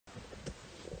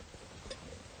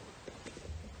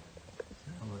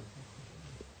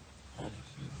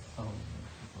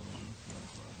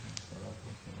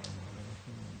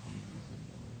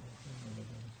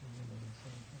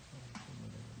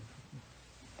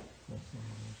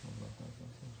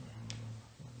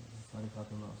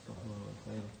صحتنا الصحوة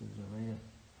والخير في الجميع.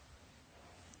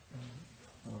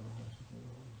 Allah'a şükür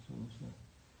olsun.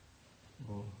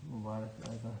 Bu mübarek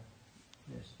ayda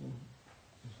geçtim.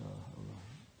 İnşallah Allah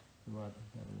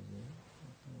ibadetlerimizi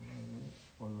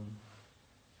onun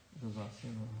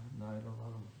rızasına nail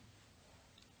olalım.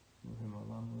 Mühim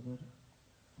olan budur.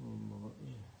 Bu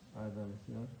ayda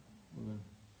bitiyor. Bugün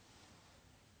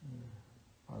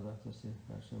pazartesi,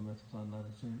 perşembe tutanlar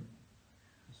için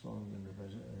son günü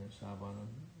Şaban'ın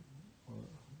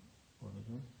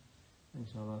orucu.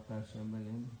 İnşallah perşembe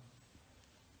günü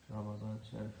Ramazan-ı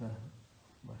Şerif'e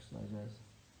başlayacağız.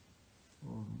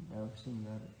 Bu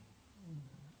mevsimler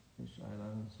 3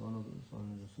 ayların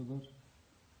sonuncusudur.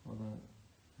 O da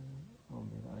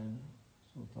 11 ayın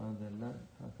sultanı derler.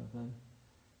 Hakikaten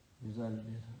güzel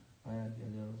bir aya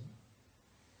geliyoruz.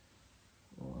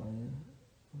 O ayı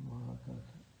muhakkak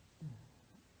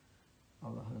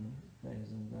Allah'ın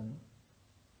feyzinden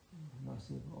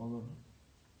nasip olur.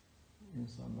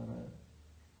 İnsanlara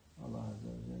Allah Azze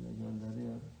ve Celle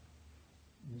gönderiyor.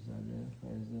 Güzelliği,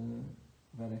 feyzini,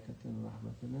 bereketini,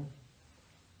 rahmetini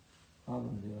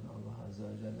alın diyor Allah Azze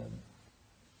ve Celle.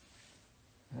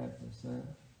 Herkese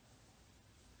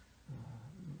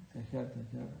teker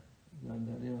teker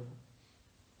gönderiyor.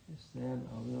 İsteyen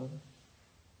alıyor,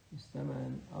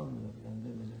 istemeyen almıyor,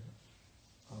 gönderebilir.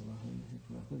 Allah'ın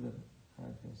hikmetidir.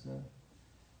 Herkese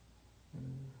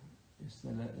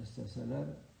isteseler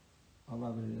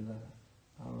alabilirler.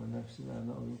 Ama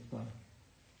nefsilerine uyup da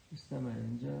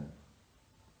istemeyince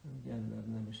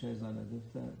kendilerine bir şey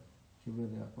zannedip de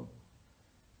kibir yapıp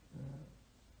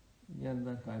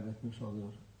yeniden kaybetmiş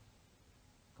oluyor.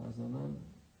 Kazanan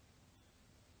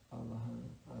Allah'ın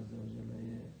Azze ve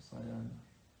Celle'yi sayan,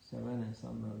 seven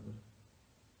insanlardır.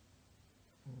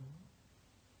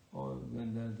 O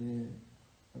gönderdiği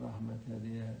rahmet,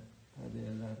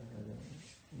 hediyeler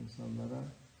insanlara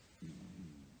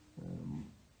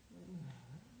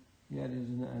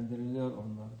yeryüzüne endiriliyor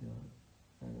onlar diyor.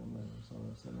 Peygamber sallallahu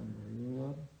aleyhi ve sellem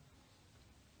buyuruyor.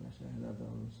 Meşayihler de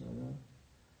onu söyler.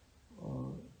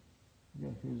 O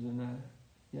gökyüzüne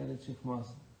geri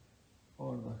çıkmaz.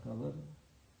 Orada kalır.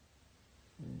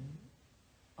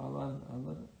 Alan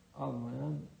alır,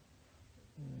 almayan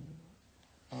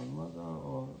almaz ama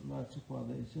onlar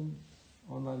çıkmadığı için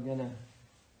onlar gene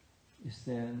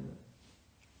isteyen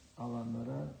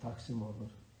alanlara taksim olur.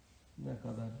 Ne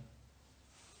kadar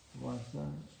varsa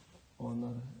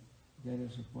onlar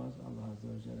gelir çıkmaz. Allah Azze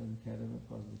ve Celle'nin keremi,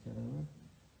 fazl-ı keremi,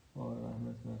 o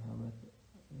rahmet, merhamet,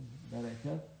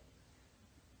 bereket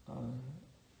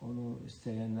onu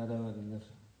isteyenlere verilir.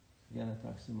 Gene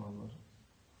taksim olur.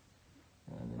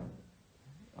 Yani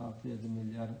 6-7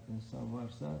 milyar insan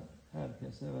varsa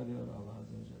herkese veriyor Allah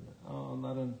Azze ve Celle. Ama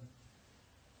onların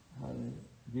hani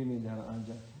 1 milyar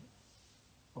ancak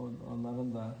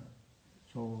onların da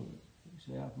çoğu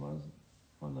şey yapmaz.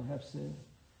 Onlar hepsi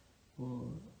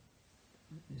bu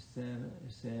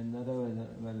isteyenlere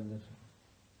verilir.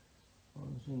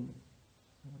 Onun için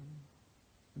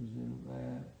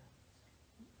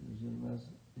üzülmez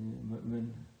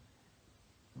mümin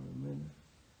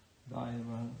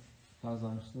daima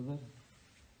kazançlıdır.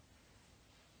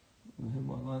 Mühim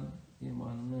olan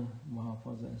imanını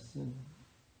muhafaza etsin.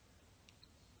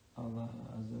 Allah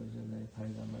Azze ve Celle'yi,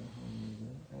 Peygamber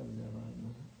Efendimiz'i,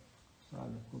 evliyalarını,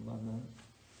 salih kullarını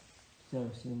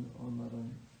sevsin. Onların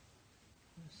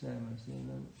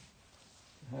sevmesiyle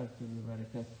her türlü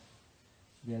bereket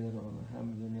gelir ona.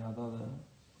 Hem dünyada da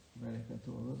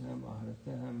bereketi olur, hem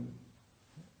ahirette hem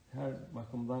her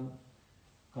bakımdan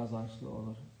kazançlı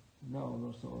olur. Ne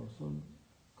olursa olsun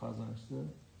kazançlı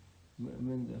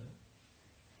mümindir.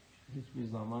 Hiçbir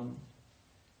zaman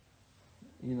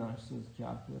inançsız,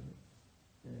 kafir,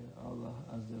 Allah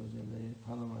Azze ve Celle'yi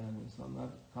tanımayan insanlar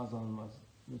kazanmaz.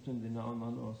 Bütün dünya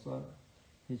onların olsa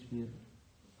hiçbir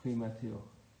kıymeti yok.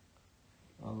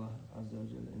 Allah Azze ve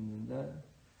Celle indinde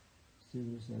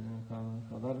sivrisenin kanına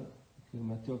kadar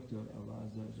kıymeti yok diyor Allah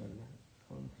Azze ve Celle.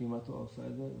 Onun kıymeti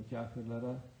olsaydı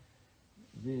kafirlere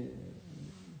bir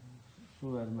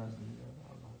su vermezdi diyor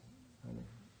Allah. Hani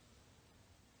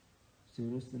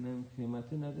sivrisineğin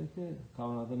kıymeti nedir ki?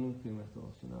 Kavnadının kıymeti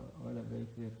olsun. Öyle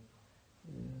büyük bir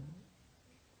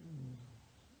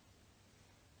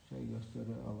şey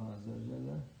gösteriyor Allah Azze ve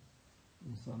Celle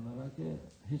insanlara ki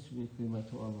hiçbir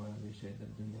kıymeti olmayan bir şeydir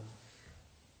dünya.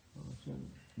 Onun için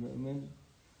mümin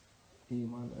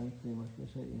iman en kıymetli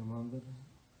şey imandır.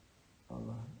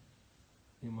 Allah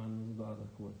imanınızı daha da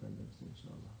kuvvetlendirsin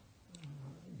inşallah.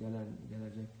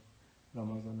 Gelecek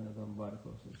Ramazan aydan mübarek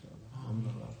olsun inşallah.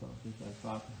 Onlarla tavsiye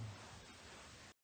et.